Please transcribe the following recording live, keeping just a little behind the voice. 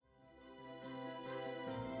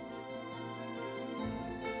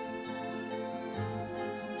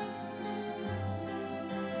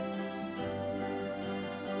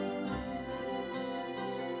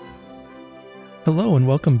Hello and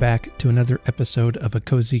welcome back to another episode of a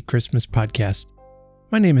Cozy Christmas podcast.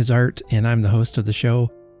 My name is Art and I'm the host of the show,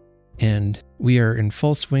 and we are in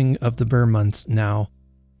full swing of the Burr months now.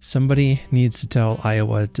 Somebody needs to tell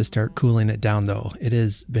Iowa to start cooling it down though. It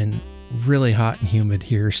has been really hot and humid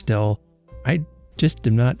here still. I just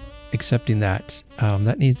am not accepting that.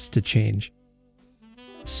 That needs to change.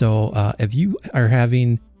 So if you are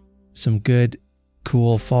having some good,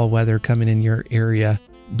 cool fall weather coming in your area,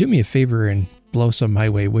 do me a favor and blow some my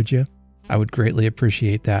way, would you? I would greatly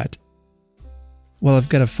appreciate that. Well, I've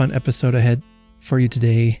got a fun episode ahead for you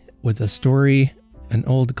today with a story, an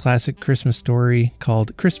old classic Christmas story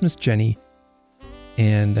called Christmas Jenny.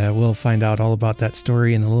 And we'll find out all about that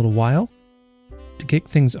story in a little while. To kick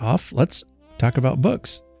things off, let's talk about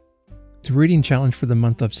books. The reading challenge for the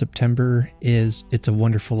month of September is It's a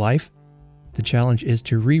Wonderful Life. The challenge is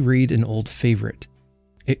to reread an old favorite.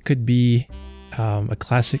 It could be a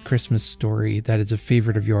classic Christmas story that is a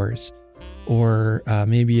favorite of yours, or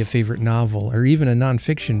maybe a favorite novel, or even a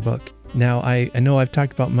nonfiction book. Now, I know I've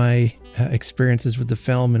talked about my experiences with the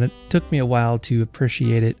film, and it took me a while to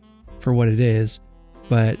appreciate it for what it is,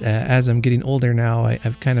 but as I'm getting older now,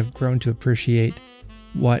 I've kind of grown to appreciate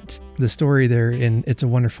what the story there in It's a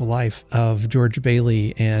Wonderful Life of George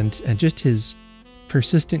Bailey and just his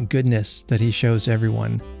persistent goodness that he shows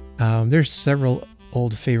everyone. There's several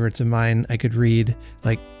old favorites of mine I could read,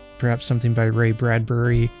 like perhaps something by Ray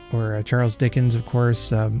Bradbury or Charles Dickens, of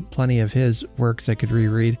course. Plenty of his works I could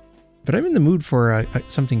reread. But I'm in the mood for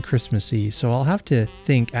something Christmassy, so I'll have to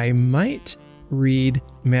think. I might read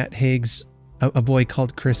Matt Haig's A Boy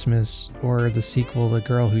Called Christmas, or the sequel, The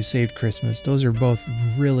Girl Who Saved Christmas. Those are both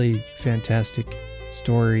really fantastic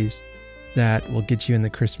stories that will get you in the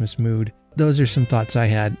Christmas mood. Those are some thoughts I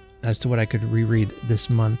had as to what I could reread this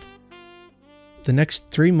month. The next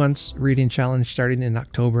 3 months reading challenge starting in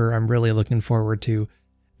October, I'm really looking forward to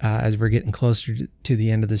as we're getting closer to the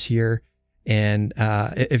end of this year. And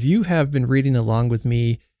if you have been reading along with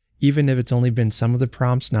me, even if it's only been some of the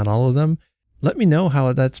prompts, not all of them, let me know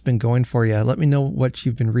how that's been going for you. Let me know what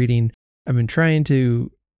you've been reading. I've been trying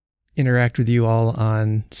to interact with you all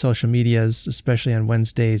on social medias, especially on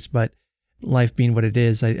Wednesdays, but life being what it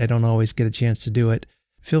is, I don't always get a chance to do it.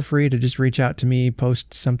 Feel free to just reach out to me,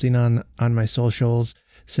 post something on my socials,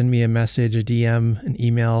 send me a message, a DM, an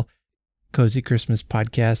email,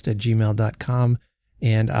 cozychristmaspodcast@gmail.com,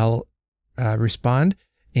 and I'll respond,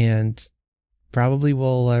 and probably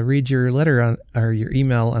will read your letter or your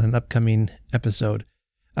email on an upcoming episode.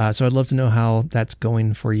 So I'd love to know how that's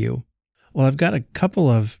going for you. Well, I've got a couple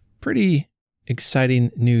of pretty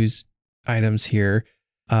exciting news items here.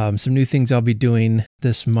 Some new things I'll be doing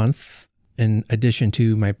this month in addition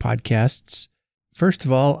to my podcasts. First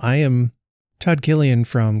of all, Todd Killian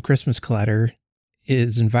from Christmas Clatter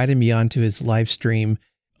is inviting me onto his live stream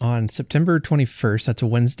on September 21st. That's a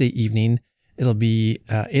Wednesday evening. It'll be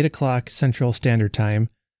 8 o'clock Central Standard Time.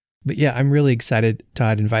 But yeah, I'm really excited.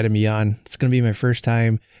 Todd invited me on. It's going to be my first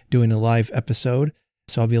time doing a live episode.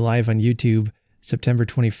 So I'll be live on YouTube September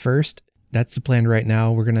 21st. That's the plan right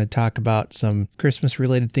now. We're going to talk about some Christmas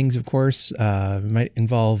related things, of course. It might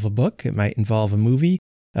involve a book. It might involve a movie.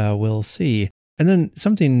 We'll see. And then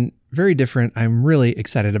something very different I'm really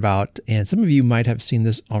excited about, and some of you might have seen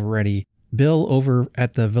this already. Bill over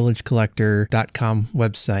at the villagecollector.com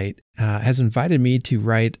website has invited me to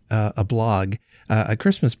write a blog, a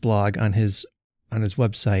Christmas blog on his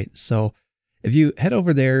website. So if you head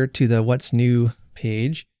over there to the What's New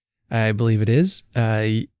page, I believe it is,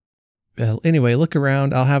 anyway, look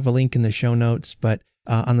around. I'll have a link in the show notes, but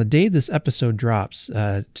on the day this episode drops,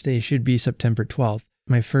 today should be September 12th,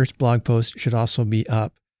 my first blog post should also be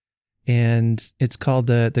up, and it's called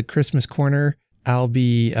the Christmas Corner. I'll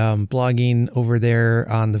be blogging over there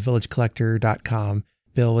on thevillagecollector.com.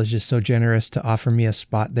 Bill was just so generous to offer me a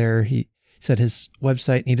spot there. He said his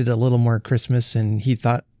website needed a little more Christmas, and he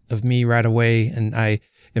thought of me right away, and I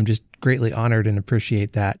am just greatly honored and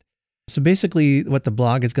appreciate that. So basically what the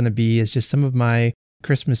blog is going to be is just some of my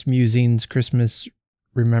Christmas musings, Christmas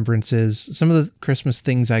remembrances, some of the Christmas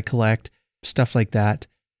things I collect, stuff like that.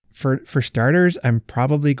 For starters, I'm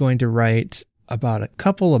probably going to write about a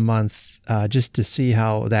couple a month just to see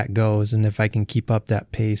how that goes and if I can keep up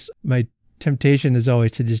that pace. My temptation is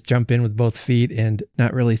always to just jump in with both feet and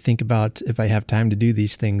not really think about if I have time to do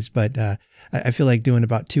these things. But I feel like doing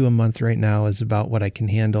about 2 a month right now is about what I can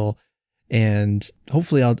handle. And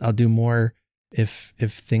hopefully I'll do more if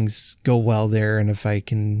things go well there, and if I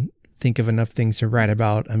can think of enough things to write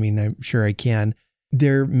about. I mean, I'm sure I can.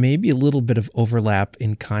 There may be a little bit of overlap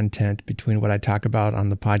in content between what I talk about on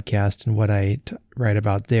the podcast and what I write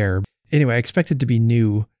about there. Anyway, I expect it to be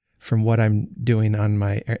new from what I'm doing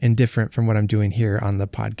and different from what I'm doing here on the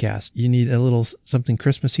podcast. You need a little something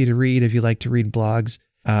Christmassy to read. If you like to read blogs,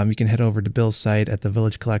 you can head over to Bill's site at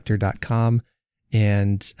thevillagecollector.com,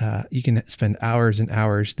 and you can spend hours and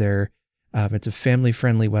hours there. It's a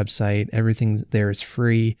family-friendly website. Everything there is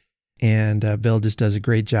free, and Bill just does a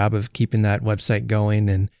great job of keeping that website going,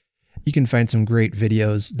 and you can find some great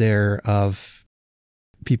videos there of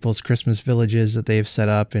people's Christmas villages that they've set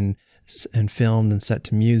up and filmed and set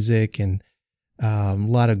to music, and a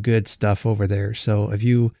lot of good stuff over there. So if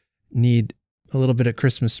you need a little bit of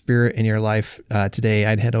Christmas spirit in your life today,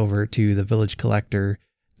 I'd head over to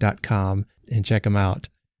thevillagecollector.com and check them out.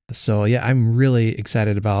 So yeah, I'm really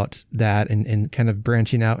excited about that and kind of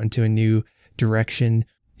branching out into a new direction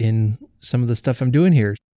in some of the stuff I'm doing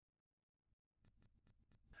here.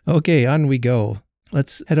 Okay, on we go.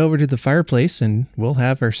 Let's head over to the fireplace and we'll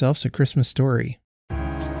have ourselves a Christmas story.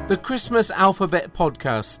 The Christmas Alphabet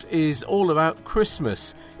Podcast is all about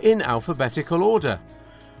Christmas in alphabetical order.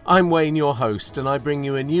 I'm Wayne, your host, and I bring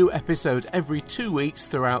you a new episode every 2 weeks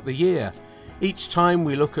throughout the year. Each time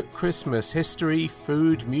we look at Christmas history,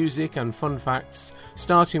 food, music and fun facts,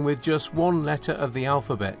 starting with just one letter of the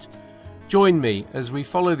alphabet. Join me as we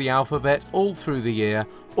follow the alphabet all through the year,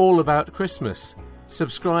 all about Christmas.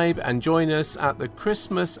 Subscribe and join us at the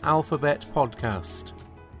Christmas Alphabet Podcast.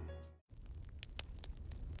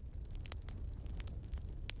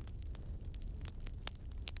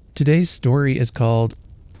 Today's story is called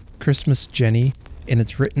Christmas Jenny, and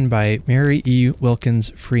it's written by Mary E. Wilkins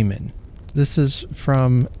Freeman. This is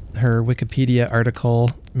from her Wikipedia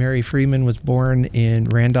article. Mary Freeman was born in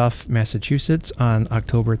Randolph, Massachusetts on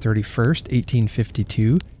October 31st,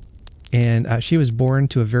 1852, and she was born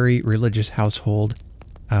to a very religious household.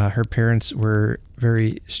 Her parents were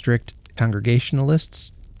very strict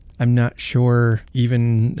Congregationalists. I'm not sure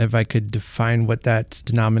even if I could define what that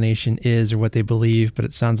denomination is or what they believe, but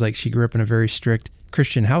it sounds like she grew up in a very strict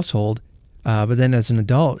Christian household. But then as an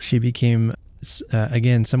adult, she became,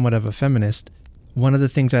 again, somewhat of a feminist. One of the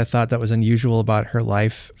things I thought that was unusual about her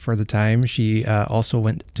life for the time, she also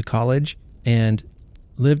went to college and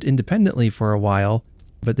lived independently for a while.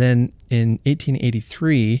 But then in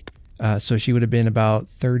 1883, so she would have been about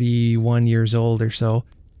 31 years old or so,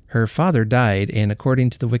 her father died, and according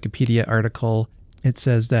to the Wikipedia article, it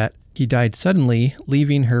says that he died suddenly,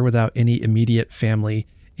 leaving her without any immediate family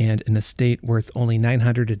and an estate worth only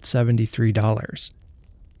 $973,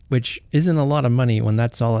 which isn't a lot of money when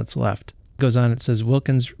that's all that's left. It goes on, it says,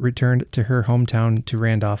 Wilkins returned to her hometown to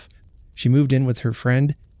Randolph. She moved in with her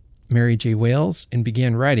friend, Mary J. Wales, and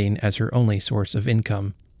began writing as her only source of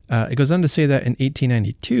income. It goes on to say that in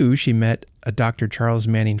 1892, she met a Dr. Charles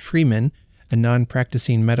Manning Freeman, a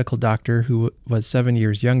non-practicing medical doctor who was 7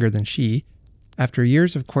 years younger than she. After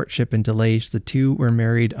years of courtship and delays, the two were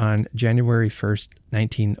married on January 1st,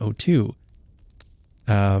 1902.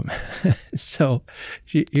 So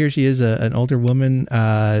here she is, an older woman,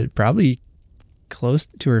 probably close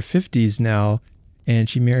to her 50s now, and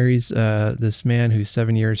she marries this man who's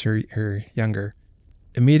 7 years her younger.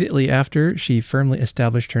 Immediately after, she firmly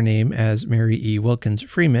established her name as Mary E. Wilkins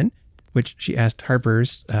Freeman, which she asked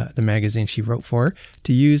Harper's, the magazine she wrote for,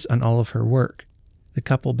 to use on all of her work. The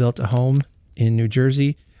couple built a home in New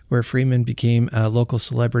Jersey, where Freeman became a local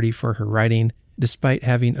celebrity for her writing, despite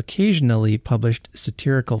having occasionally published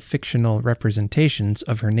satirical fictional representations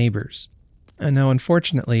of her neighbors. And now,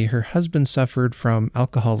 unfortunately, her husband suffered from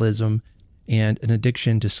alcoholism and an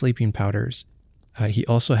addiction to sleeping powders. He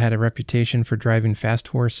also had a reputation for driving fast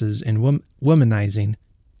horses and womanizing.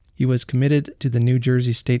 He was committed to the New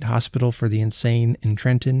Jersey State Hospital for the Insane in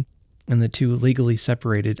Trenton, and the two legally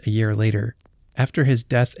separated a year later. After his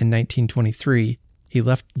death in 1923, he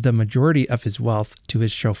left the majority of his wealth to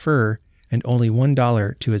his chauffeur and only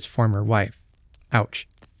 $1 to his former wife. Ouch.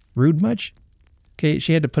 Rude much? Okay,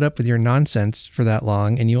 she had to put up with your nonsense for that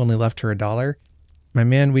long, and you only left her $1? My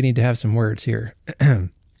man, we need to have some words here.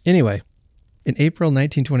 Anyway, in April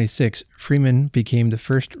 1926, Freeman became the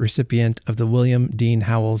first recipient of the William Dean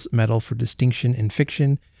Howells Medal for Distinction in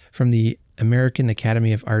Fiction from the American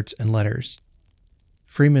Academy of Arts and Letters.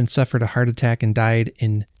 Freeman suffered a heart attack and died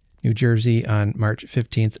in New Jersey on March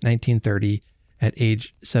 15, 1930, at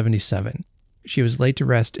age 77. She was laid to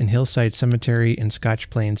rest in Hillside Cemetery in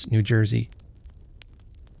Scotch Plains, New Jersey.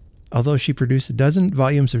 Although she produced a dozen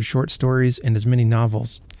volumes of short stories and as many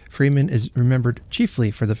novels, Freeman is remembered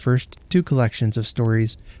chiefly for the first two collections of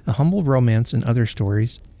stories, A Humble Romance and Other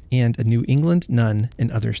Stories, and A New England Nun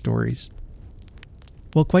and Other Stories.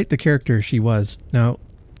 Well, quite the character she was. Now,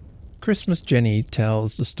 Christmas Jenny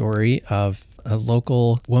tells the story of a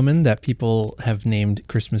local woman that people have named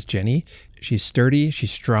Christmas Jenny. She's sturdy,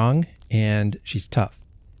 she's strong, and she's tough.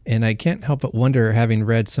 And I can't help but wonder, having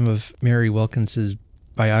read some of Mary Wilkins's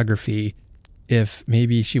biography, if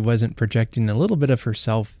maybe she wasn't projecting a little bit of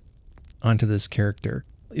herself onto this character.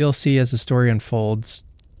 You'll see as the story unfolds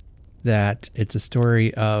that it's a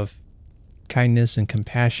story of kindness and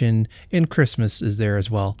compassion, and Christmas is there as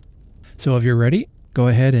well. So if you're ready, go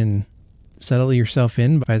ahead and settle yourself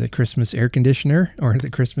in by the Christmas air conditioner or the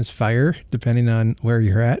Christmas fire, depending on where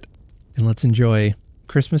you're at. And let's enjoy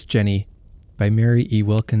Christmas Jenny by Mary E.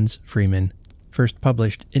 Wilkins Freeman, first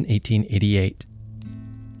published in 1888.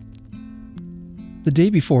 The day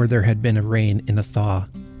before there had been a rain and a thaw.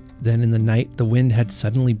 Then in the night the wind had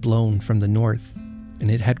suddenly blown from the north,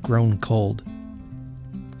 and it had grown cold.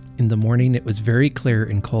 In the morning it was very clear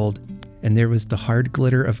and cold, and there was the hard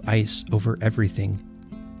glitter of ice over everything.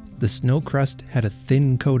 The snow crust had a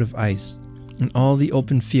thin coat of ice, and all the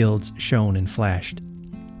open fields shone and flashed.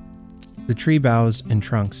 The tree boughs and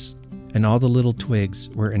trunks, and all the little twigs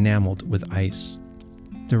were enameled with ice.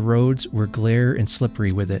 The roads were glare and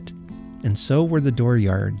slippery with it, and so were the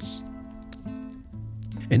dooryards.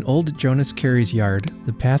 In old Jonas Carey's yard,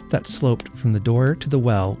 the path that sloped from the door to the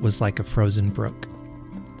well was like a frozen brook.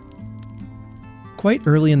 Quite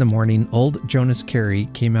early in the morning, old Jonas Carey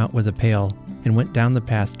came out with a pail and went down the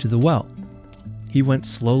path to the well. He went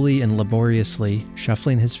slowly and laboriously,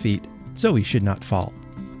 shuffling his feet so he should not fall.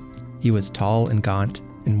 He was tall and gaunt,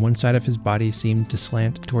 and one side of his body seemed to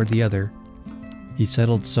slant toward the other. He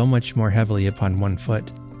settled so much more heavily upon one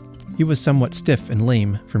foot. He was somewhat stiff and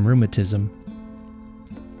lame from rheumatism.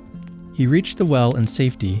 He reached the well in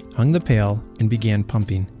safety, hung the pail, and began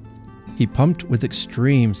pumping. He pumped with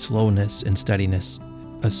extreme slowness and steadiness.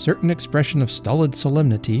 A certain expression of stolid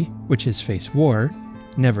solemnity, which his face wore,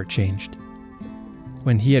 never changed.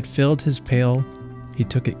 When he had filled his pail, he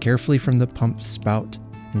took it carefully from the pump spout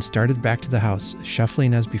and started back to the house,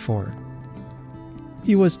 shuffling as before.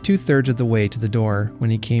 He was 2/3 of the way to the door when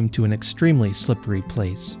he came to an extremely slippery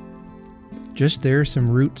place. Just there some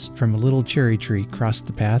roots from a little cherry tree crossed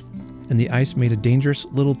the path, and the ice made a dangerous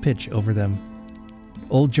little pitch over them.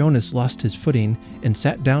 Old Jonas lost his footing and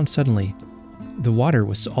sat down suddenly. The water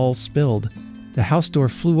was all spilled. The house door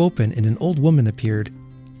flew open and an old woman appeared.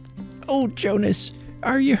 "Oh, Jonas,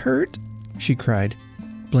 are you hurt?" she cried,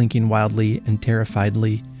 blinking wildly and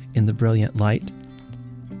terrifiedly in the brilliant light.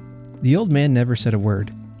 The old man never said a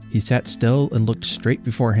word. He sat still and looked straight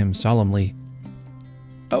before him solemnly.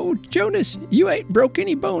 "Oh, Jonas, you ain't broke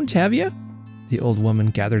any bones, have you?" The old woman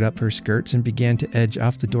gathered up her skirts and began to edge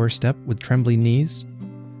off the doorstep with trembling knees.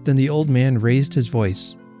 Then the old man raised his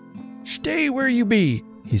voice. "Stay where you be,"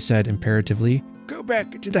 he said imperatively. "Go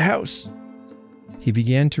back to the house." He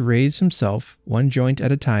began to raise himself, one joint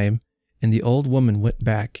at a time, and the old woman went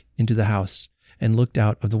back into the house and looked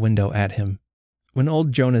out of the window at him. When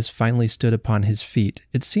old Jonas finally stood upon his feet,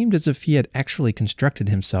 it seemed as if he had actually constructed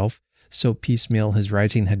himself, so piecemeal his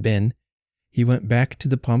rising had been. He went back to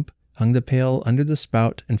the pump, hung the pail under the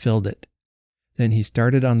spout, and filled it. Then he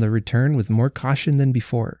started on the return with more caution than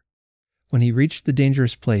before. When he reached the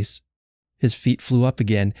dangerous place, his feet flew up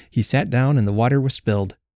again, he sat down, and the water was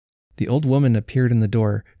spilled. The old woman appeared in the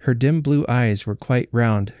door. Her dim blue eyes were quite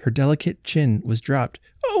round. Her delicate chin was dropped.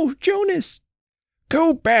 "Oh, Jonas!"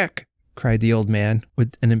 "Go back!" cried the old man,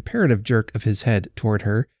 with an imperative jerk of his head toward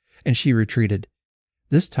her, and she retreated.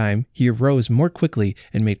 This time he arose more quickly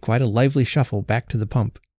and made quite a lively shuffle back to the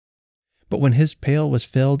pump. But when his pail was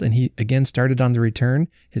filled and he again started on the return,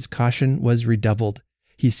 his caution was redoubled.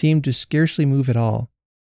 He seemed to scarcely move at all.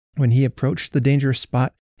 When he approached the dangerous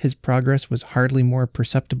spot, his progress was hardly more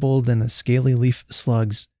perceptible than a scaly leaf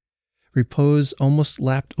slug's. Repose almost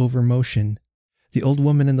lapped over motion. The old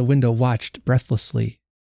woman in the window watched breathlessly.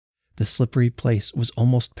 The slippery place was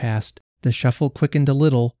almost past. The shuffle quickened a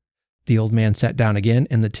little. The old man sat down again,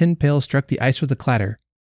 and the tin pail struck the ice with a clatter.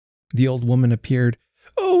 The old woman appeared.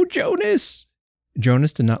 "Oh, Jonas!"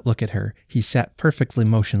 Jonas did not look at her. He sat perfectly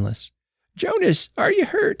motionless. "Jonas, are you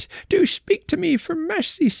hurt? Do speak to me for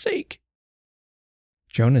mercy's sake."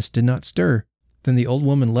 Jonas did not stir. Then the old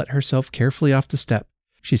woman let herself carefully off the step.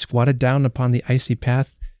 She squatted down upon the icy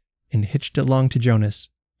path and hitched along to Jonas.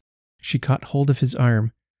 She caught hold of his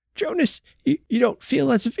arm. "Jonas, you don't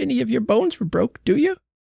feel as if any of your bones were broke, do you?"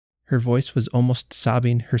 Her voice was almost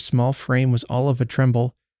sobbing. Her small frame was all of a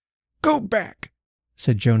tremble. "Go back,"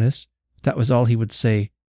 said Jonas. That was all he would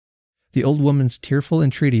say. The old woman's tearful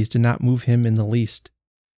entreaties did not move him in the least.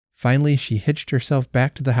 Finally, she hitched herself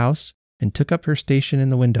back to the house and took up her station in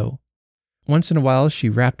the window. Once in a while she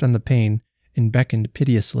rapped on the pane and beckoned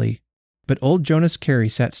piteously. But old Jonas Carey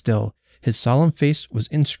sat still. His solemn face was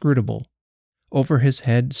inscrutable. Over his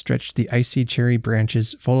head stretched the icy cherry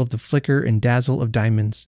branches full of the flicker and dazzle of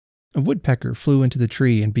diamonds. A woodpecker flew into the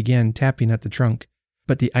tree and began tapping at the trunk,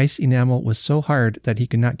 but the ice enamel was so hard that he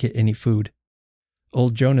could not get any food.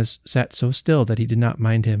 Old Jonas sat so still that he did not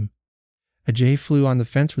mind him. A jay flew on the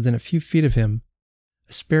fence within a few feet of him.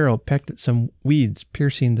 A sparrow pecked at some weeds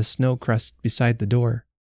piercing the snow crust beside the door.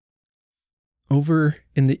 Over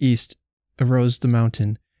in the east arose the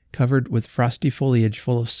mountain, covered with frosty foliage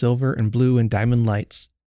full of silver and blue and diamond lights.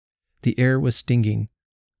 The air was stinging.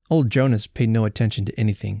 Old Jonas paid no attention to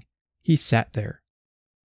anything. He sat there.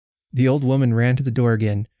 The old woman ran to the door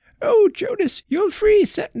again. "Oh, Jonas, you'll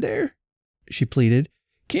freeze setting there," she pleaded.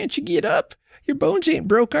 "Can't you get up? Your bones ain't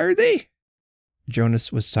broke, are they?"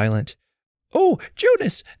 Jonas was silent. "Oh,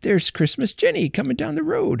 Jonas, there's Christmas Jenny coming down the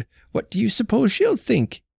road. What do you suppose she'll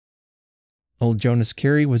think?" Old Jonas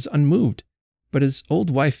Carey was unmoved, but his old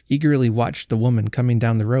wife eagerly watched the woman coming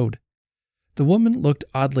down the road. The woman looked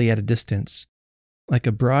oddly at a distance, like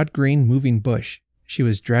a broad green moving bush. She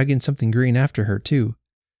was dragging something green after her, too.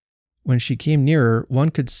 When she came nearer, one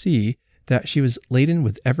could see that she was laden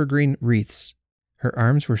with evergreen wreaths. Her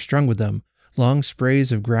arms were strung with them. Long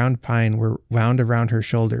sprays of ground pine were wound around her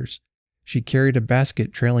shoulders. She carried a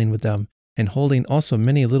basket trailing with them, and holding also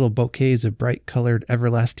many little bouquets of bright-colored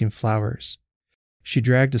everlasting flowers. She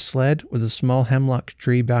dragged a sled with a small hemlock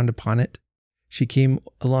tree bound upon it. She came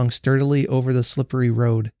along sturdily over the slippery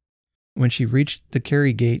road. When she reached the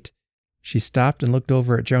Carey gate, she stopped and looked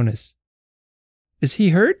over at Jonas. "Is he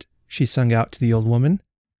hurt?" she sung out to the old woman.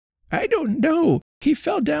 "I don't know. He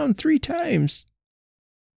fell down 3 times.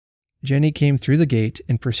 Jenny came through the gate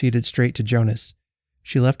and proceeded straight to Jonas.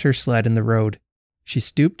 She left her sled in the road. She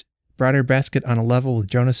stooped, brought her basket on a level with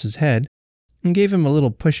Jonas's head, and gave him a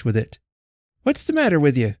little push with it. "What's the matter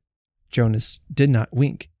with you?" Jonas did not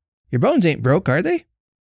wink. "Your bones ain't broke, are they?"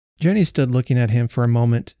 Jenny stood looking at him for a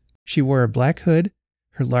moment. She wore a black hood.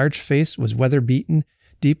 Her large face was weather-beaten,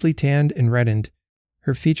 deeply tanned and reddened.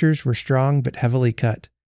 Her features were strong but heavily cut.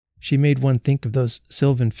 She made one think of those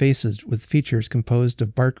sylvan faces with features composed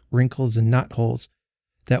of bark wrinkles and knotholes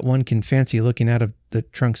that one can fancy looking out of the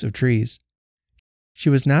trunks of trees. She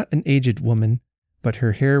was not an aged woman, but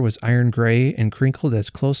her hair was iron gray and crinkled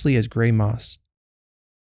as closely as gray moss.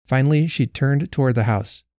 Finally, she turned toward the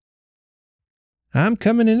house. "I'm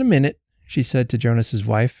coming in a minute," she said to Jonas's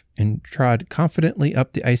wife, and trod confidently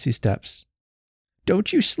up the icy steps.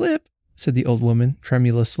 "Don't you slip," said the old woman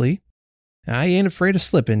tremulously. "I ain't afraid of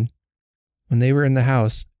slipping." When they were in the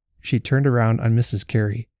house, she turned around on Mrs.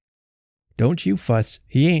 Carey. "Don't you fuss.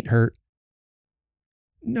 He ain't hurt."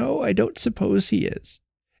 "No, I don't suppose he is.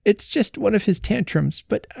 It's just one of his tantrums,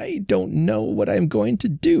 but I don't know what I'm going to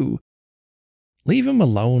do." "Leave him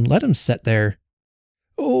alone. Let him sit there."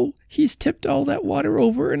 "Oh, he's tipped all that water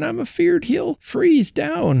over, and I'm afeard he'll freeze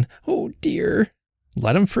down. Oh, dear."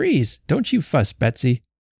 "Let him freeze. Don't you fuss, Betsy."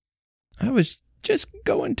 "I was just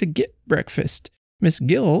going to get breakfast. Miss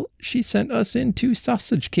Gill, she sent us in 2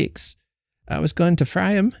 sausage cakes. I was going to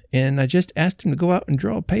fry 'em, and I just asked him to go out and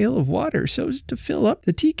draw a pail of water so's to fill up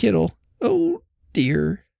the tea kettle. Oh,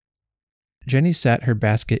 dear." Jenny sat her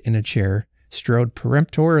basket in a chair, strode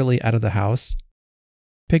peremptorily out of the house,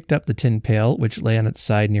 picked up the tin pail which lay on its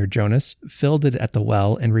side near Jonas, filled it at the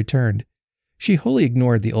well, and returned. She wholly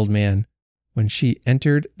ignored the old man. When she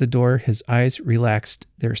entered the door, his eyes relaxed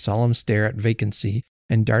their solemn stare at vacancy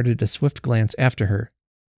and darted a swift glance after her.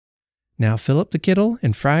 "Now fill up the kettle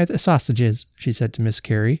and fry the sausages," she said to Miss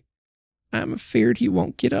Carey. "I'm afeard he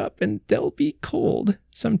won't get up, and they'll be cold.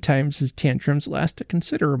 Sometimes his tantrums last a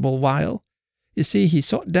considerable while. You see, he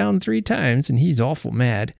sot down 3 times, and he's awful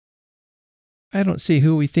mad." "I don't see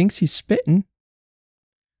who he thinks he's spitting."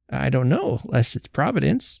 "I don't know, lest it's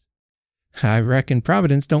Providence." "I reckon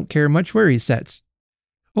Providence don't care much where he sets."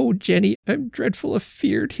 "Oh, Jenny, I'm dreadful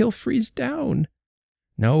afeard he'll freeze down."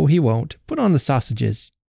 "No, he won't. Put on the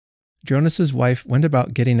sausages." Jonas's wife went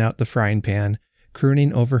about getting out the frying pan,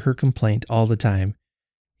 crooning over her complaint all the time.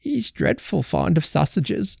 "He's dreadful fond of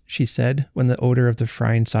sausages," she said, when the odor of the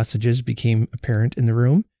frying sausages became apparent in the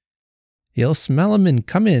room. "He'll smell 'em and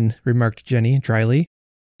come in," remarked Jenny dryly.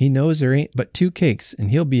 "He knows there ain't but 2 cakes, and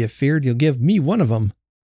he'll be afeard you'll give me one of 'em."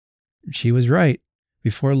 She was right.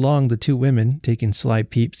 Before long, the 2 women, taking sly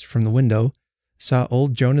peeps from the window, saw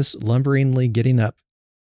old Jonas lumberingly getting up.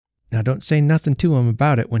 "Now don't say nothing to him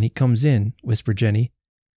about it when he comes in," whispered Jenny.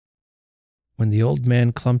 When the old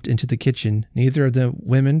man clumped into the kitchen, neither of the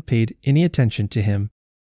women paid any attention to him.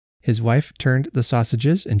 His wife turned the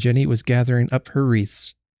sausages, and Jenny was gathering up her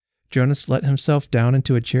wreaths. Jonas let himself down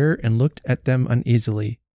into a chair and looked at them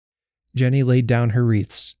uneasily. Jenny laid down her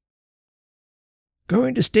wreaths.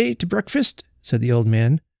 "Going to stay to breakfast?" said the old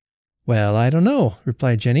man. Well, I don't know,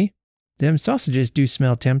 replied Jenny. Them sausages do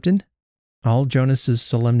smell temptin'. All Jonas's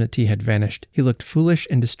solemnity had vanished. He looked foolish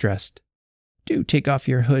and distressed. Do take off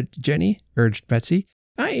your hood, Jenny, urged Betsy.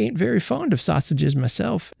 I ain't very fond of sausages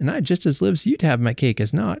myself, and I'd just as lives you'd have my cake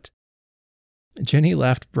as not. Jenny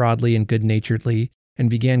laughed broadly and good-naturedly and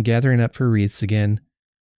began gathering up her wreaths again.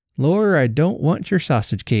 Lor, I don't want your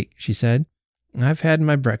sausage cake, she said. I've had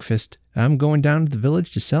my breakfast. I'm going down to the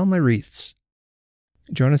village to sell my wreaths.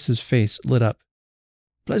 Jonas's face lit up.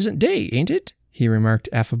 Pleasant day, ain't it? He remarked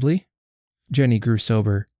affably. Jenny grew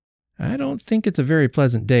sober. I don't think it's a very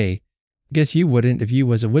pleasant day. Guess you wouldn't if you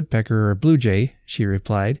was a woodpecker or a blue jay, she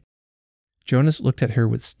replied. Jonas looked at her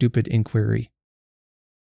with stupid inquiry.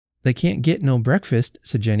 They can't get no breakfast,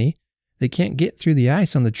 said Jenny. They can't get through the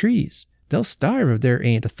ice on the trees. They'll starve if there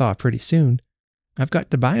ain't a thaw pretty soon. I've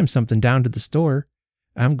got to buy 'em something down to the store.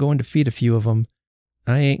 I'm going to feed a few of 'em.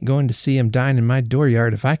 I ain't going to see 'em dine in my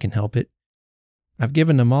dooryard if I can help it. I've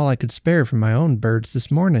given 'em all I could spare from my own birds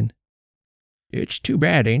this morning. It's too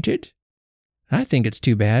bad, ain't it? I think it's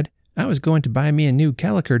too bad. I was going to buy me a new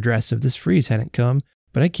calico dress if this freeze hadn't come,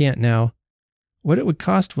 but I can't now. What it would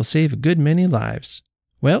cost will save a good many lives.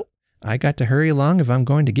 Well, I got to hurry along if I'm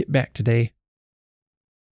going to get back today.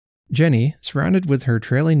 Jenny, surrounded with her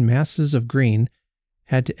trailing masses of green,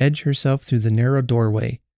 had to edge herself through the narrow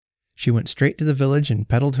doorway. She went straight to the village and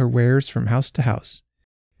peddled her wares from house to house.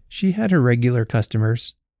 She had her regular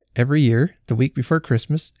customers. Every year, the week before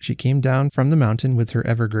Christmas, she came down from the mountain with her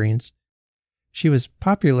evergreens. She was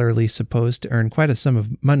popularly supposed to earn quite a sum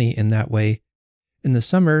of money in that way. In the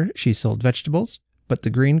summer, she sold vegetables, but the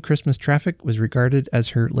green Christmas traffic was regarded as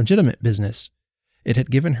her legitimate business. It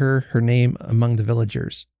had given her her name among the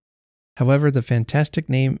villagers. However, the fantastic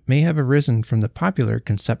name may have arisen from the popular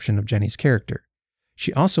conception of Jenny's character.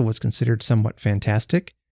 She also was considered somewhat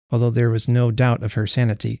fantastic, although there was no doubt of her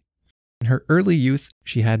sanity. In her early youth,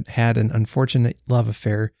 she had had an unfortunate love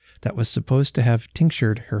affair that was supposed to have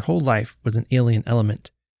tinctured her whole life with an alien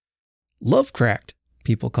element. Love-cracked,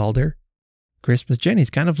 people called her. Christmas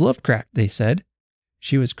Jenny's kind of love-cracked, they said.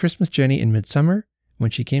 She was Christmas Jenny in midsummer,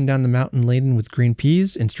 when she came down the mountain laden with green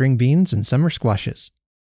peas and string beans and summer squashes.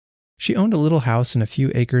 She owned a little house and a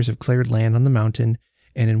few acres of cleared land on the mountain,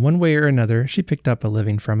 and in one way or another she picked up a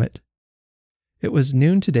living from it. It was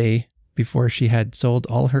noon today before she had sold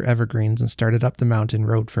all her evergreens and started up the mountain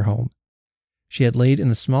road for home. She had laid in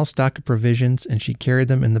a small stock of provisions, and she carried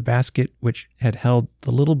them in the basket which had held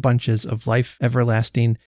the little bunches of life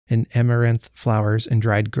everlasting and amaranth flowers and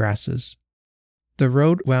dried grasses. The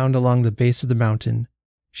road wound along the base of the mountain.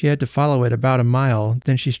 She had to follow it about a mile,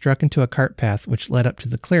 then she struck into a cart path which led up to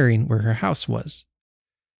the clearing where her house was.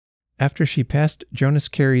 After she passed Jonas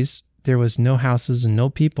Carey's, there was no houses and no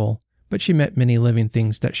people, but she met many living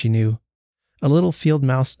things that she knew. A little field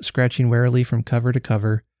mouse scratching warily from cover to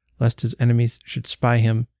cover, lest his enemies should spy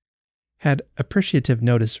him, had appreciative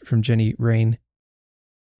notice from Jenny Rain.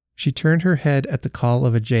 She turned her head at the call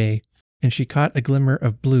of a jay, and she caught a glimmer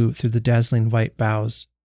of blue through the dazzling white boughs.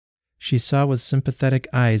 She saw with sympathetic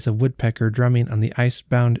eyes a woodpecker drumming on the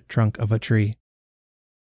ice-bound trunk of a tree.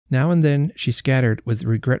 Now and then she scattered with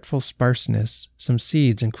regretful sparseness some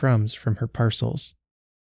seeds and crumbs from her parcels.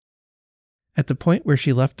 At the point where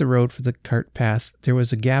she left the road for the cart path, there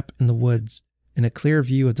was a gap in the woods and a clear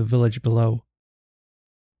view of the village below.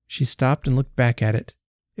 She stopped and looked back at it.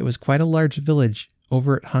 It was quite a large village.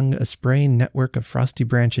 Over it hung a spraying network of frosty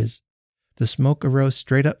branches. The smoke arose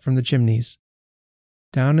straight up from the chimneys.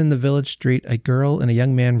 Down in the village street, a girl and a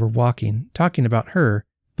young man were walking, talking about her,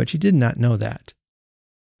 but she did not know that.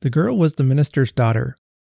 The girl was the minister's daughter.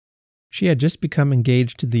 She had just become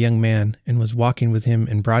engaged to the young man and was walking with him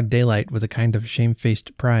in broad daylight with a kind of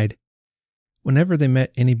shamefaced pride. Whenever they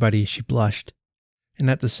met anybody, she blushed, and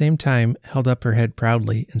at the same time held up her head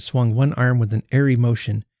proudly and swung one arm with an airy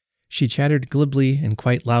motion. She chattered glibly and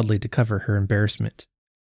quite loudly to cover her embarrassment.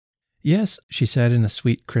 Yes, she said in a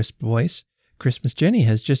sweet, crisp voice, Christmas Jenny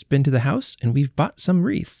has just been to the house, and we've bought some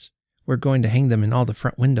wreaths. We're going to hang them in all the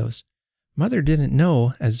front windows. Mother didn't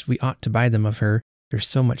know as we ought to buy them of her. There's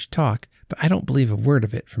so much talk, but I don't believe a word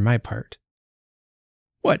of it for my part.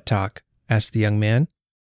 What talk? Asked the young man.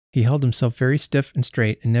 He held himself very stiff and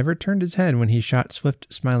straight and never turned his head when he shot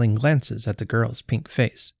swift, smiling glances at the girl's pink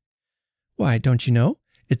face. Why, don't you know?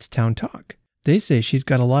 It's town talk. They say she's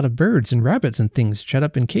got a lot of birds and rabbits and things shut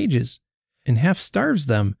up in cages, and half starves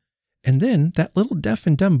them. And then that little deaf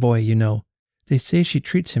and dumb boy, you know, they say she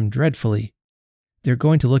treats him dreadfully. They're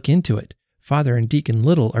going to look into it. Father and Deacon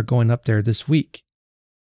Little are going up there this week.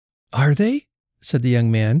 Are they? Said the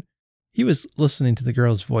young man. He was listening to the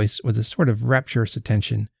girl's voice with a sort of rapturous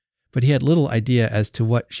attention, but he had little idea as to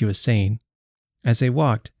what she was saying. As they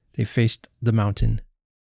walked, they faced the mountain.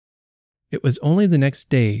 It was only the next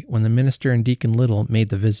day when the minister and Deacon Little made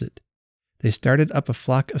the visit. They started up a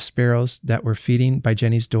flock of sparrows that were feeding by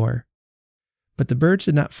Jenny's door. But the birds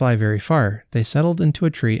did not fly very far. They settled into a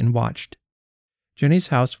tree and watched. Jenny's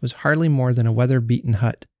house was hardly more than a weather-beaten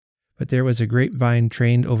hut, but there was a grapevine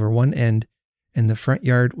trained over one end, and the front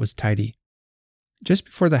yard was tidy. Just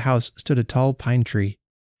before the house stood a tall pine tree.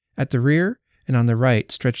 At the rear and on the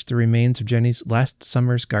right stretched the remains of Jenny's last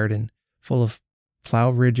summer's garden, full of plow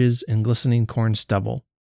ridges and glistening corn stubble.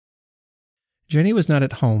 Jenny was not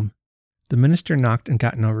at home. The minister knocked and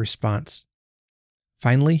got no response.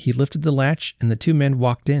 Finally, he lifted the latch and the two men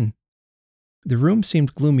walked in. The room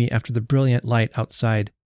seemed gloomy after the brilliant light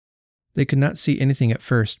outside. They could not see anything at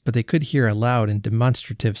first, but they could hear a loud and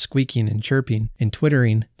demonstrative squeaking and chirping and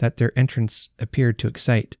twittering that their entrance appeared to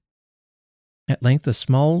excite. At length a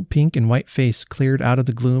small pink and white face cleared out of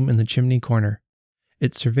the gloom in the chimney corner.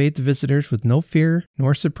 It surveyed the visitors with no fear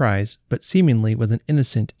nor surprise, but seemingly with an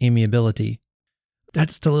innocent amiability.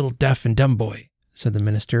 "That's the little deaf and dumb boy," said the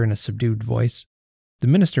minister in a subdued voice. The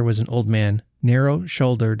minister was an old man,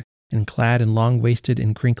 narrow-shouldered and clad in long-waisted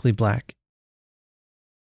and crinkly black.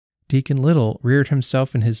 Deacon Little reared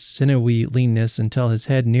himself in his sinewy leanness until his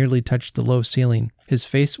head nearly touched the low ceiling. His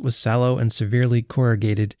face was sallow and severely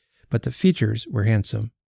corrugated, but the features were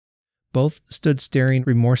handsome. Both stood staring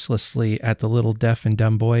remorselessly at the little deaf and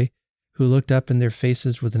dumb boy, who looked up in their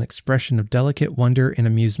faces with an expression of delicate wonder and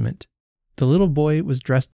amusement. The little boy was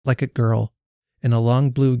dressed like a girl, in a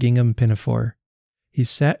long blue gingham pinafore. He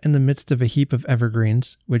sat in the midst of a heap of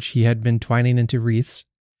evergreens, which he had been twining into wreaths.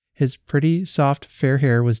 His pretty, soft, fair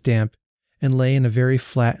hair was damp, and lay in a very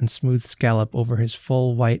flat and smooth scallop over his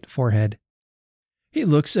full, white forehead. "He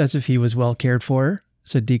looks as if he was well cared for,"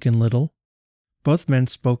 said Deacon Little. Both men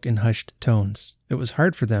spoke in hushed tones. It was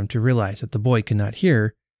hard for them to realize that the boy could not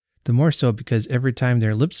hear, the more so because every time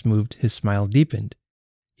their lips moved, his smile deepened.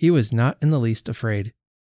 He was not in the least afraid.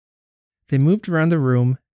 They moved around the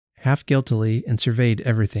room, half guiltily, and surveyed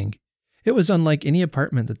everything. It was unlike any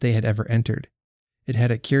apartment that they had ever entered. It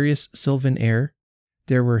had a curious sylvan air.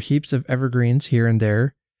 There were heaps of evergreens here and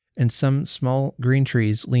there, and some small green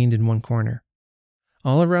trees leaned in one corner.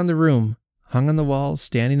 All around the room, hung on the walls,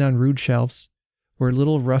 standing on rude shelves, were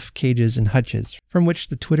little rough cages and hutches, from which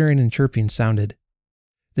the twittering and chirping sounded.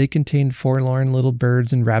 They contained forlorn little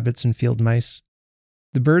birds and rabbits and field mice.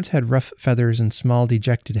 The birds had rough feathers and small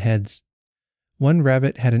dejected heads. One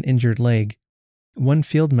rabbit had an injured leg. One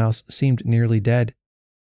field mouse seemed nearly dead.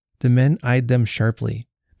 The men eyed them sharply.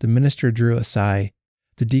 The minister drew a sigh.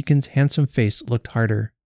 The deacon's handsome face looked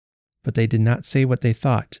harder. But they did not say what they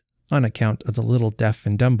thought, on account of the little deaf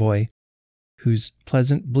and dumb boy, whose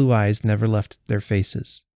pleasant blue eyes never left their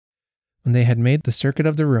faces. When they had made the circuit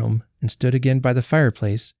of the room and stood again by the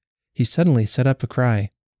fireplace, he suddenly set up a cry.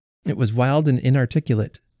 It was wild and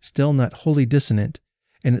inarticulate, still not wholly dissonant,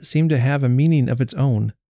 and it seemed to have a meaning of its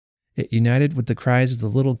own. It united with the cries of the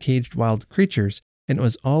little caged wild creatures, and it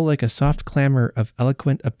was all like a soft clamor of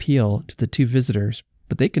eloquent appeal to the two visitors,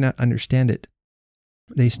 but they could not understand it.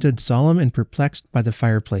 They stood solemn and perplexed by the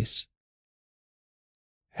fireplace.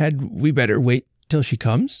 "Had we better wait till she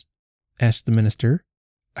comes?" asked the minister.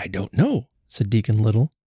 "I don't know," said Deacon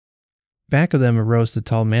Little. Back of them arose the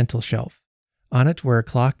tall mantel shelf. On it were a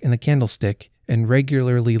clock and a candlestick, and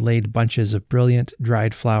regularly laid bunches of brilliant,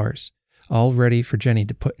 dried flowers, all ready for Jenny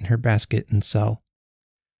to put in her basket and sell.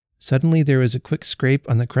 Suddenly there was a quick scrape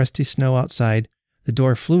on the crusty snow outside, the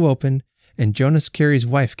door flew open, and Jonas Carey's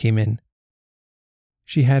wife came in.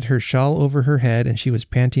 She had her shawl over her head, and she was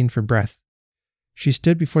panting for breath. She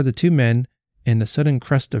stood before the two men, and a sudden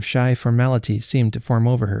crust of shy formality seemed to form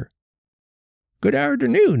over her. "Good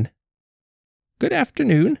afternoon." "Good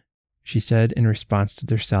afternoon," she said in response to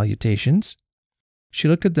their salutations. She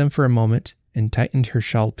looked at them for a moment and tightened her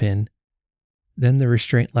shawl pin. Then the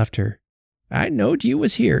restraint left her. "I knowed you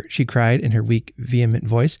was here," she cried in her weak, vehement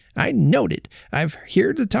voice. "I knowed it. I've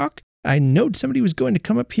heard the talk. I knowed somebody was going to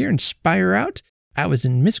come up here and spy her out. I was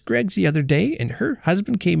in Miss Gregg's the other day, and her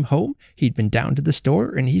husband came home. He'd been down to the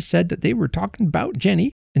store, and he said that they were talking about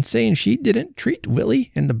Jenny and saying she didn't treat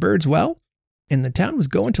Willie and the birds well, and the town was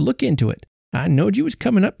going to look into it. I knowed you was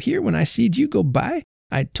coming up here when I seed you go by.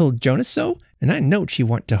 I told Jonas so, and I knowed she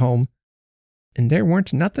warn't to home. And there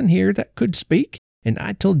warn't nothing here that could speak, and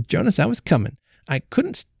I told Jonas I was coming. I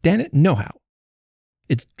couldn't stand it nohow.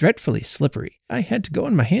 It's dreadfully slippery. I had to go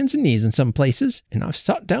on my hands and knees in some places, and I've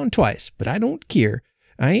sot down twice, but I don't care.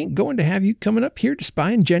 I ain't going to have you coming up here to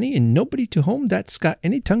spying Jenny and nobody to whom that's got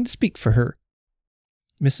any tongue to speak for her."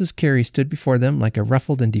 Mrs. Carey stood before them like a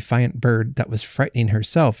ruffled and defiant bird that was frightening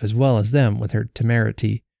herself as well as them with her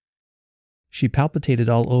temerity. She palpitated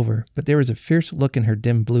all over, but there was a fierce look in her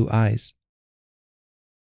dim blue eyes.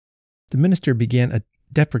 The minister began a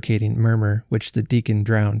deprecating murmur, which the deacon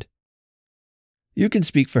drowned. "You can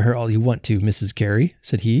speak for her all you want to, Mrs. Carey,"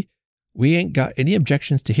 said he. "We ain't got any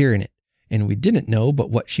objections to hearing it, and we didn't know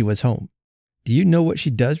but what she was home. Do you know what she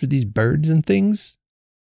does with these birds and things?"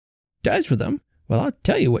 "Does with them? Well, I'll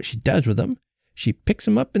tell you what she does with them. She picks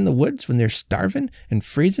 'em up in the woods when they're starving and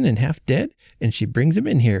freezing and half dead, and she brings 'em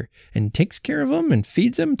in here and takes care of 'em and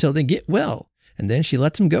feeds 'em till they get well, and then she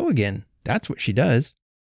lets 'em go again. That's what she does.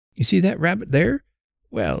 You see that rabbit there?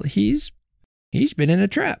 Well, he's been in a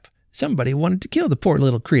trap. Somebody wanted to kill the poor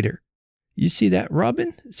little creature. You see that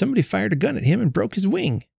robin? Somebody fired a gun at him and broke his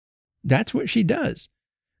wing. That's what she does.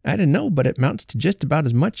 I don't know, but it amounts to just about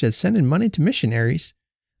as much as sending money to missionaries.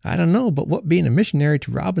 I don't know but what being a missionary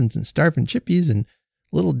to robins and starving chippies and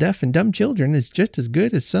little deaf and dumb children is just as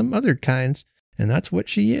good as some other kinds, and that's what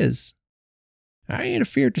she is. I ain't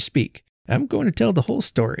afeard to speak. I'm going to tell the whole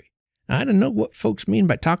story. I don't know what folks mean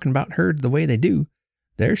by talking about her the way they do.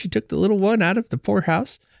 There she took the little one out of the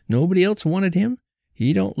poorhouse. Nobody else wanted him.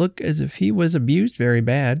 He don't look as if he was abused very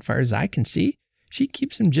bad, far as I can see. She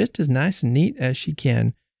keeps him just as nice and neat as she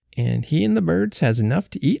can, and he and the birds has enough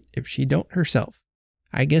to eat if she don't herself.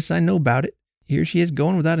 I guess I know about it. Here she is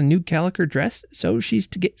going without a new caliker dress, so she's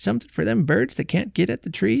to get something for them birds that can't get at the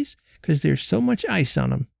trees, 'cause there's so much ice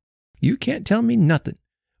on 'em. You can't tell me nothing.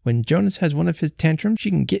 When Jonas has one of his tantrums, she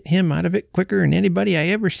can get him out of it quicker than anybody I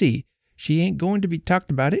ever see. She ain't going to be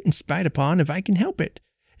talked about it and spied upon if I can help it.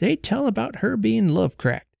 They tell about her being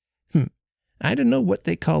love-cracked. I don't know what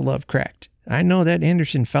they call love-cracked. I know that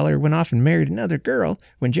Anderson feller went off and married another girl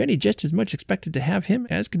when Jenny just as much expected to have him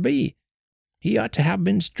as could be. He ought to have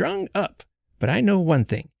been strung up. But I know one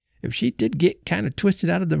thing. If she did get kind of twisted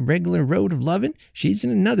out of the regular road of loving, she's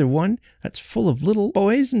in another one that's full of little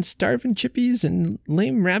boys and starving chippies and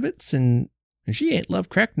lame rabbits, and she ain't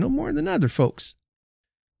love-cracked no more than other folks."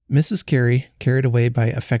 Mrs. Carey, carried away by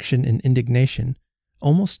affection and indignation,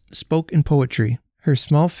 almost spoke in poetry. Her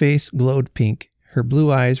small face glowed pink. Her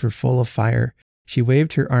blue eyes were full of fire. She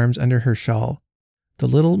waved her arms under her shawl. The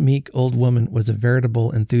little meek old woman was a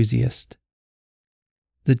veritable enthusiast.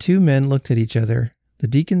 The two men looked at each other. The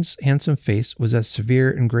deacon's handsome face was as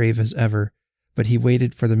severe and grave as ever, but he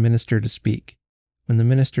waited for the minister to speak. When the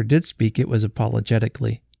minister did speak, it was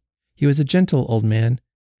apologetically. He was a gentle old man,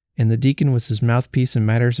 and the deacon was his mouthpiece in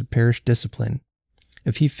matters of parish discipline.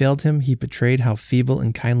 If he failed him, he betrayed how feeble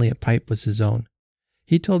and kindly a pipe was his own.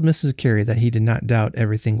 He told Mrs. Carey that he did not doubt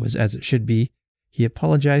everything was as it should be. He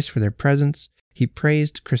apologized for their presence. He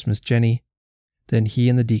praised Christmas Jenny. Then he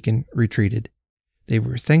and the deacon retreated. They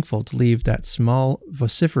were thankful to leave that small,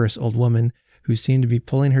 vociferous old woman who seemed to be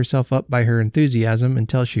pulling herself up by her enthusiasm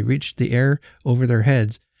until she reached the air over their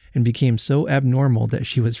heads and became so abnormal that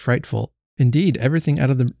she was frightful. Indeed, everything out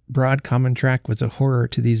of the broad common track was a horror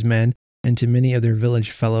to these men and to many of their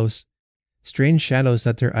village fellows. Strange shadows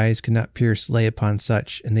that their eyes could not pierce lay upon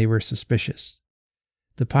such, and they were suspicious.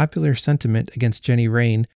 The popular sentiment against Jenny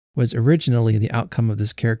Wren was originally the outcome of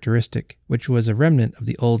this characteristic, which was a remnant of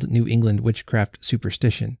the old New England witchcraft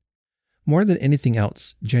superstition. More than anything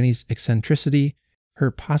else, Jenny's eccentricity,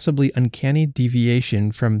 her possibly uncanny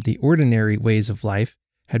deviation from the ordinary ways of life,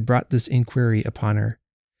 had brought this inquiry upon her.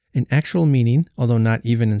 In actual meaning, although not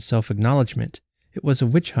even in self-acknowledgement, it was a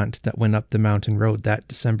witch hunt that went up the mountain road that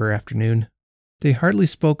December afternoon. They hardly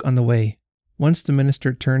spoke on the way. Once the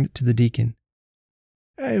minister turned to the deacon.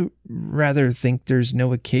 "I rather think there's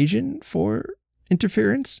no occasion for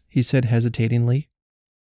interference," he said hesitatingly.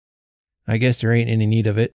 "I guess there ain't any need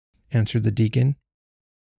of it," answered the deacon.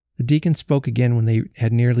 The deacon spoke again when they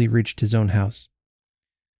had nearly reached his own house.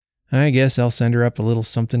 "I guess I'll send her up a little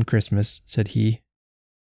something Christmas," said he.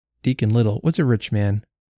 Deacon Little was a rich man.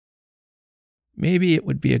 "Maybe it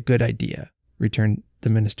would be a good idea," returned the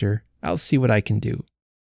minister. "I'll see what I can do."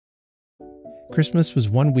 Christmas was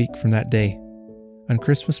 1 week from that day. On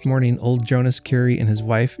Christmas morning, old Jonas Carey and his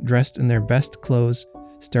wife, dressed in their best clothes,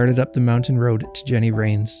 started up the mountain road to Jenny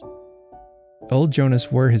Wren's. Old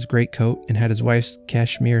Jonas wore his greatcoat and had his wife's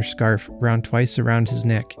cashmere scarf wound twice around his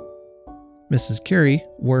neck. Mrs. Carey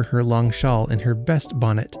wore her long shawl and her best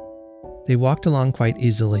bonnet. They walked along quite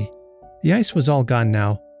easily. The ice was all gone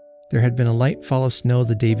now. There had been a light fall of snow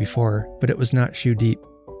the day before, but it was not shoe-deep.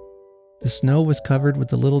 The snow was covered with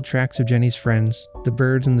the little tracks of Jenny's friends, the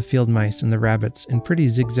birds and the field mice and the rabbits in pretty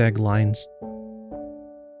zigzag lines.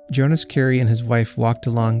 Jonas Carey and his wife walked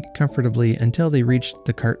along comfortably until they reached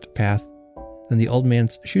the cart path. Then the old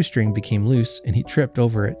man's shoestring became loose and he tripped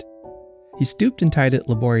over it. He stooped and tied it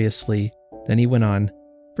laboriously. Then he went on.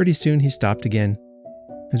 Pretty soon he stopped again.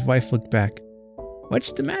 His wife looked back.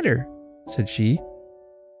 "What's the matter?" said she.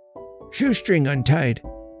 "Shoestring untied,"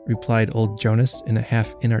 replied old Jonas in a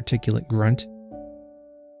half inarticulate grunt.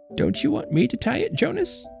 "Don't you want me to tie it,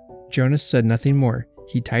 Jonas?" Jonas said nothing more.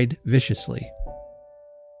 He tied viciously.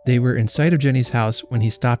 They were in sight of Jenny's house when he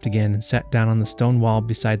stopped again and sat down on the stone wall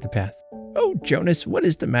beside the path. "Oh, Jonas, what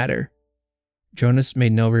is the matter?" Jonas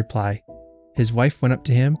made no reply. His wife went up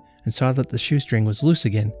to him and saw that the shoestring was loose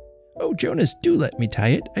again. "Oh, Jonas, do let me tie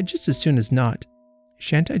it. I'd just as soon as not."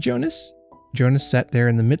 "Shan't I, Jonas?" Jonas sat there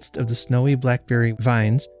in the midst of the snowy blackberry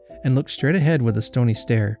vines and looked straight ahead with a stony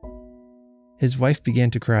stare. His wife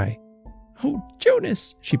began to cry. "Oh,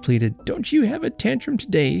 Jonas," she pleaded, "don't you have a tantrum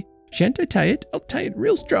today? Shan't I tie it? I'll tie it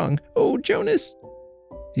real strong. Oh, Jonas."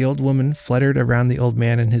 The old woman fluttered around the old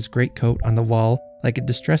man in his greatcoat on the wall like a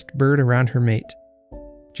distressed bird around her mate.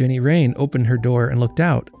 Jenny Rain opened her door and looked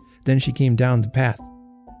out. Then she came down the path.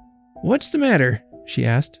 "What's the matter?" she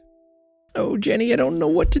asked. "Oh, Jenny, I don't know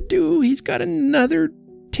what to do. He's got another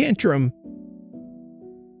tantrum."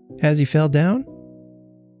 "Has he fell down?"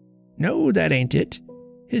 "No, that ain't it.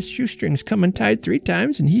 His shoestring's come untied 3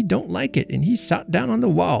 times and he don't like it, and he's sot down on the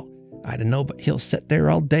wall. I don't know, but he'll set there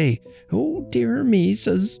all day. Oh, dear me,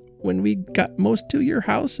 says, when we got most to your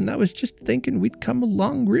house, and I was just thinking we'd come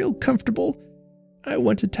along real comfortable. I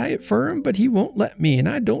want to tie it for him, but he won't let me, and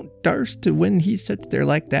I don't darst to when he sits there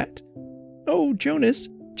like that. Oh, Jonas,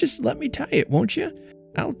 just let me tie it, won't you?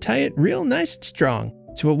 I'll tie it real nice and strong,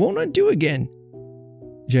 so it won't undo again."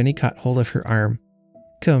 Jenny caught hold of her arm.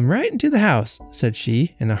 "Come right into the house," said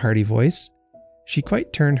she in a hearty voice. She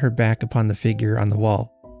quite turned her back upon the figure on the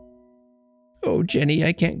wall. "Oh, Jenny,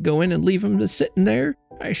 I can't go in and leave him a-sittin' there.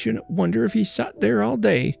 I shouldn't wonder if he sot there all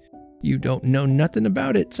day. You don't know nothing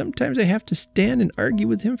about it. Sometimes I have to stand and argue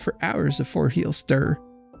with him for hours afore he'll stir."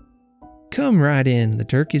 "Come right in. The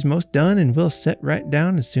turkey's most done, and we'll set right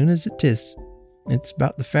down as soon as it 'tis. It's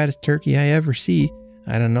about the fattest turkey I ever see.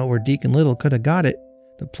 I don't know where Deacon Little could have got it.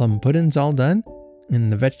 The plum pudding's all done,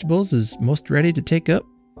 and the vegetables is most ready to take up.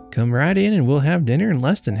 Come right in, and we'll have dinner in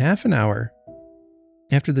less than half an hour."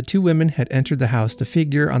 After the 2 women had entered the house, the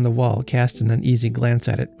figure on the wall cast an uneasy glance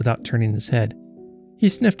at it without turning his head. He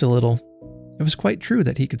sniffed a little. It was quite true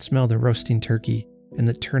that he could smell the roasting turkey and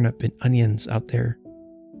the turnip and onions out there.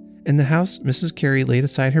 In the house, Mrs. Carey laid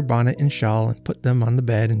aside her bonnet and shawl and put them on the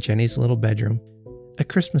bed in Jenny's little bedroom. A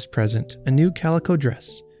Christmas present, a new calico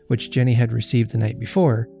dress, which Jenny had received the night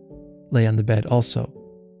before, lay on the bed also.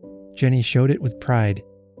 Jenny showed it with pride.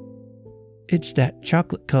 "It's that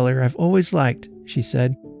chocolate color I've always liked," she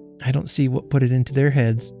said. "I don't see what put it into their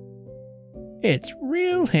heads." "It's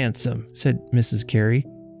real handsome," said Mrs. Carey.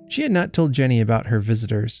 She had not told Jenny about her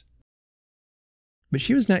visitors. But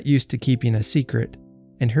she was not used to keeping a secret,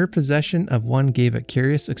 and her possession of one gave a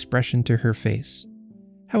curious expression to her face.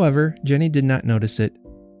 However, Jenny did not notice it.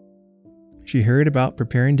 She hurried about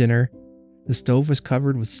preparing dinner. The stove was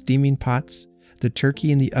covered with steaming pots. The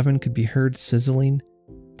turkey in the oven could be heard sizzling.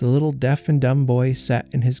 The little deaf and dumb boy sat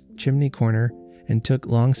in his chimney corner and took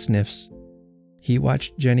long sniffs. He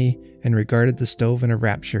watched Jenny and regarded the stove in a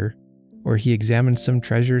rapture, or he examined some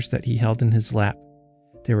treasures that he held in his lap.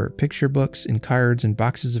 There were picture books and cards and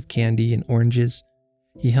boxes of candy and oranges.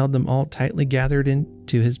 He held them all tightly gathered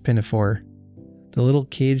into his pinafore. The little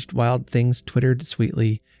caged wild things twittered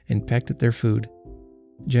sweetly and pecked at their food.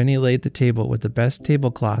 Jenny laid the table with the best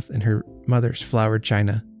tablecloth and her mother's flowered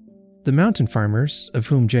china. The mountain farmers, of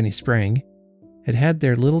whom Jenny sprang, had had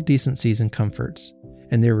their little decencies and comforts,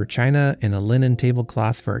 and there were china and a linen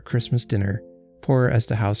tablecloth for a Christmas dinner, poor as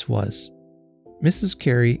the house was. Mrs.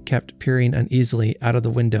 Carey kept peering uneasily out of the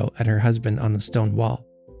window at her husband on the stone wall.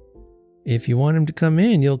 "If you want him to come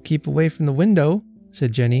in, you'll keep away from the window,"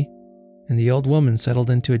 said Jenny, and the old woman settled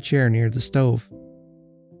into a chair near the stove.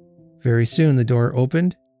 Very soon the door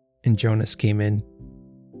opened, and Jonas came in.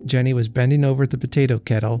 Jenny was bending over the potato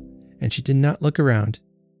kettle, and she did not look around.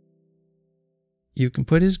 "You can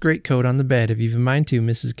put his greatcoat on the bed if you've a mind to,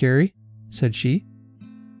 Mrs. Carey," said she.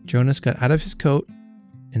 Jonas got out of his coat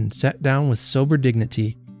and sat down with sober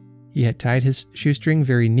dignity. He had tied his shoestring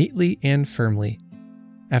very neatly and firmly.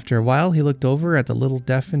 After a while, he looked over at the little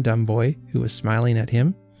deaf and dumb boy who was smiling at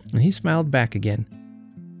him, and he smiled back again.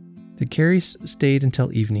 The Careys stayed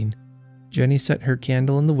until evening. Jenny set her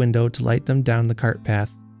candle in the window to light them down the cart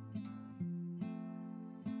path.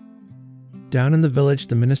 Down in the village,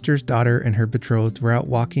 the minister's daughter and her betrothed were out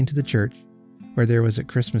walking to the church, where there was a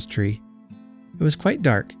Christmas tree. It was quite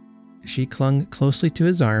dark. She clung closely to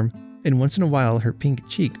his arm, and once in a while her pink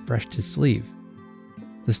cheek brushed his sleeve.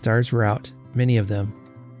 The stars were out, many of them,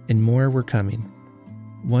 and more were coming.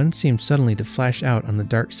 One seemed suddenly to flash out on the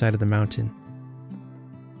dark side of the mountain.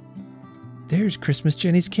 "There's Christmas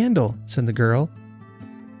Jenny's candle," said the girl.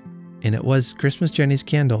 And it was Christmas Jenny's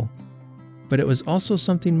candle, but it was also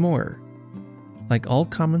something more. Like all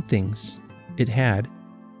common things, it had,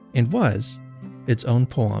 and was, its own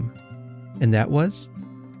poem, and that was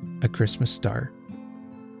A Christmas Star.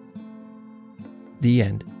 The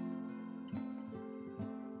end.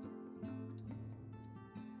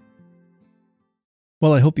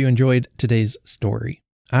 Well, I hope you enjoyed today's story.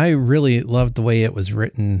 I really loved the way it was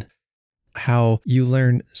written, how you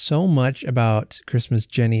learn so much about Christmas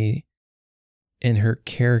Jenny and her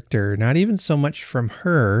character, not even so much from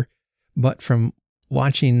her, but from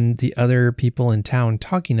watching the other people in town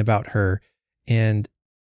talking about her and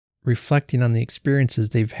reflecting on the experiences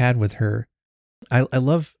they've had with her. I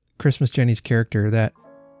love Christmas Jenny's character, that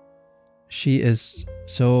she is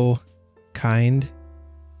so kind,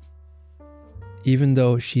 even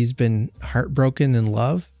though she's been heartbroken in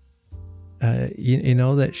love. You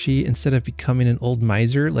know, that she, instead of becoming an old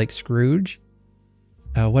miser like Scrooge,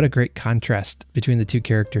 what a great contrast between the two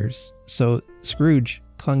characters. So Scrooge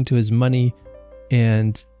clung to his money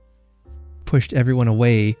and pushed everyone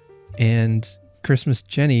away, and Christmas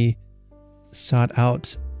Jenny sought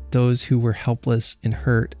out those who were helpless and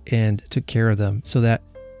hurt and took care of them. So that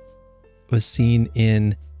was seen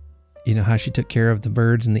in, you know, how she took care of the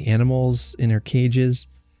birds and the animals in her cages.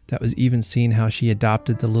 That was even seen how she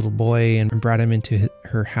adopted the little boy and brought him into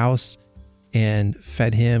her house and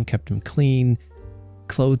fed him, kept him clean,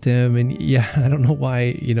 clothed him. And yeah, I don't know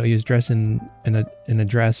why, you know, he was dressed in a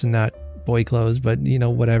dress and not boy clothes, but you know,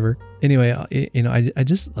 whatever. Anyway, you know, I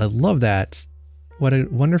love that. What a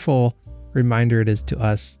wonderful reminder it is to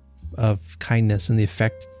us of kindness and the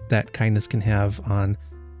effect that kindness can have on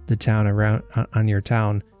the town around, on your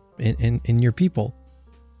town and your people.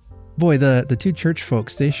 Boy, the two church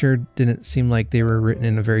folks, they sure didn't seem like they were written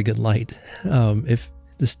in a very good light. If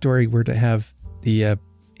the story were to have the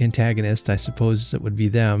antagonist, I suppose it would be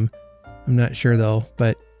them. I'm not sure though,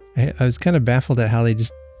 but I was kind of baffled at how they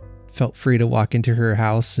just felt free to walk into her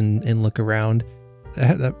house and look around.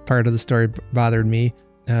 That part of the story bothered me.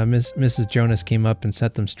 Mrs. Jonas came up and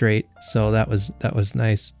set them straight, so that was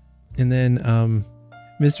nice. And then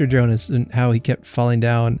Mr. Jonas, and how he kept falling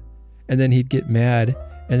down, and then he'd get mad,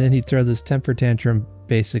 and then he'd throw this temper tantrum,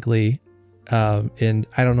 basically. And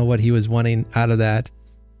I don't know what he was wanting out of that,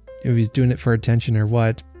 if he's doing it for attention or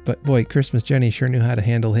what. But boy, Christmas Jenny sure knew how to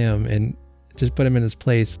handle him and just put him in his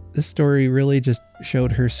place. This story really just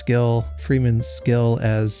showed her skill, Freeman's skill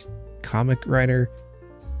as comic writer,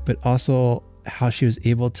 but also how she was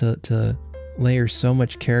able to layer so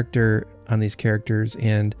much character on these characters.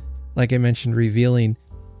 And like I mentioned, revealing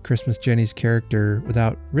Christmas Jenny's character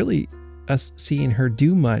without really us seeing her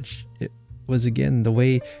do much. It was, again, the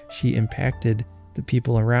way she impacted the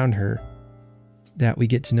people around her that we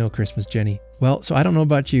get to know Christmas Jenny. Well, so I don't know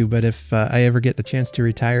about you, but if I ever get a chance to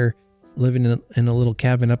retire, living in a little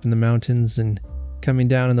cabin up in the mountains and coming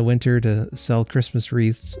down in the winter to sell Christmas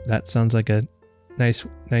wreaths, that sounds like a nice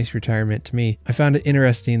retirement to me. I found it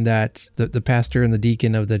interesting that the pastor and the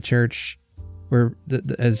deacon of the church were,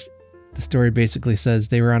 as the story basically says,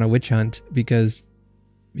 they were on a witch hunt because,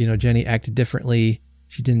 you know, Jenny acted differently.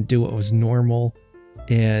 She didn't do what was normal,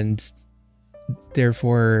 and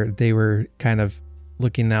therefore they were kind of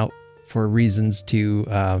looking out for reasons to,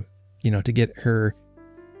 to get her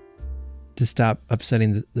to stop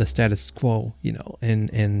upsetting the status quo, you know,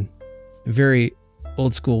 and very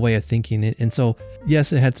old school way of thinking. And so,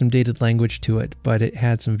 yes, it had some dated language to it, but it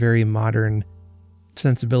had some very modern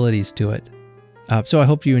sensibilities to it. So I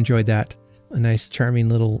hope you enjoyed that. A nice, charming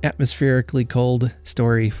little atmospherically cold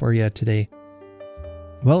story for you today.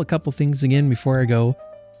 Well, a couple things again before I go.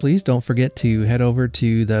 Please don't forget to head over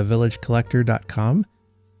to thevillagecollector.com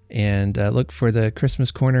and look for the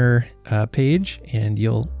Christmas Corner page, and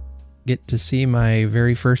you'll get to see my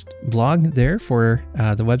very first blog there for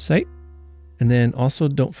the website. And then also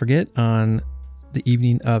don't forget, on the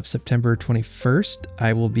evening of September 21st,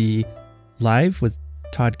 I will be live with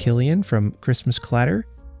Todd Killian from Christmas Clatter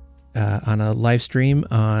on a live stream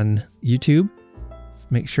on YouTube.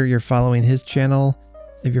 Make sure you're following his channel.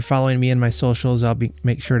 If you're following me in my socials, I'll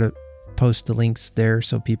make sure to post the links there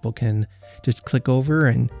so people can just click over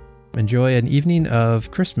and enjoy an evening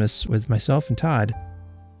of Christmas with myself and Todd.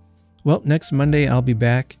 Well, next Monday I'll be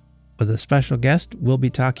back with a special guest. We'll be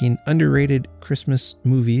talking underrated Christmas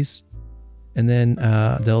movies, and then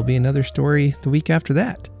there'll be another story the week after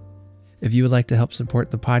that. If you would like to help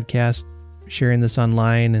support the podcast, sharing this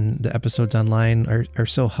online and the episodes online are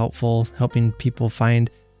so helpful, helping me find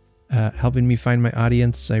my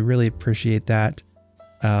audience. I really appreciate that.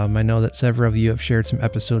 I know that several of you have shared some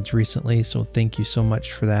episodes recently, so thank you so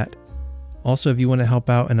much for that. Also, if you want to help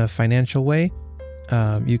out in a financial way,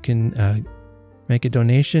 you can make a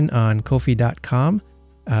donation on Ko-fi.com.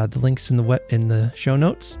 The link's in the show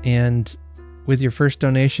notes, and with your first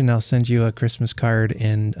donation, I'll send you a Christmas card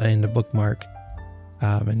and a bookmark,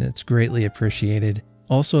 and it's greatly appreciated.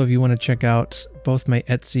 Also, if you want to check out both my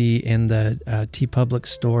Etsy and the TeePublic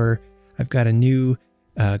store, I've got a new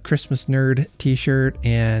Christmas Nerd t-shirt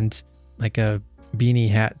and like a beanie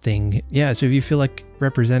hat thing. Yeah, so if you feel like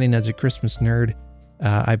representing as a Christmas nerd,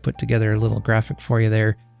 I put together a little graphic for you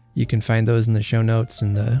there. You can find those in the show notes,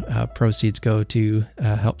 and the proceeds go to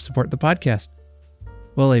help support the podcast.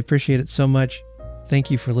 Well, I appreciate it so much.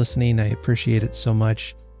 Thank you for listening. I appreciate it so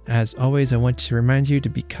much. As always, I want to remind you to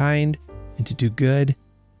be kind and to do good,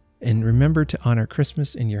 and remember to honor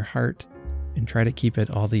Christmas in your heart and try to keep it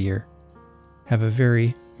all the year. Have a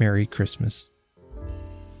very Merry Christmas.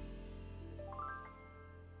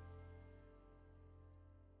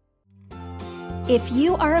 If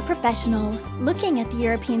you are a professional looking at the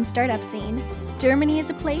European startup scene, Germany is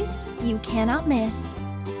a place you cannot miss.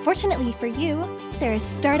 Fortunately for you, there is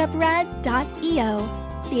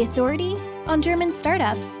StartupRad.io, the authority on German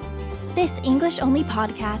startups. This English-only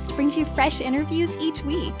podcast brings you fresh interviews each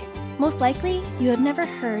week. Most likely, you have never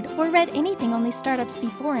heard or read anything on these startups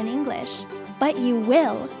before in English, but you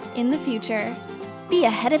will in the future. Be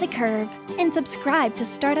ahead of the curve and subscribe to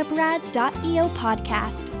StartupRad.io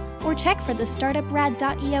podcast, or check for the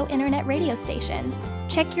StartupRad.io internet radio station.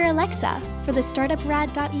 Check your Alexa for the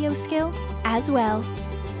StartupRad.io skill as well.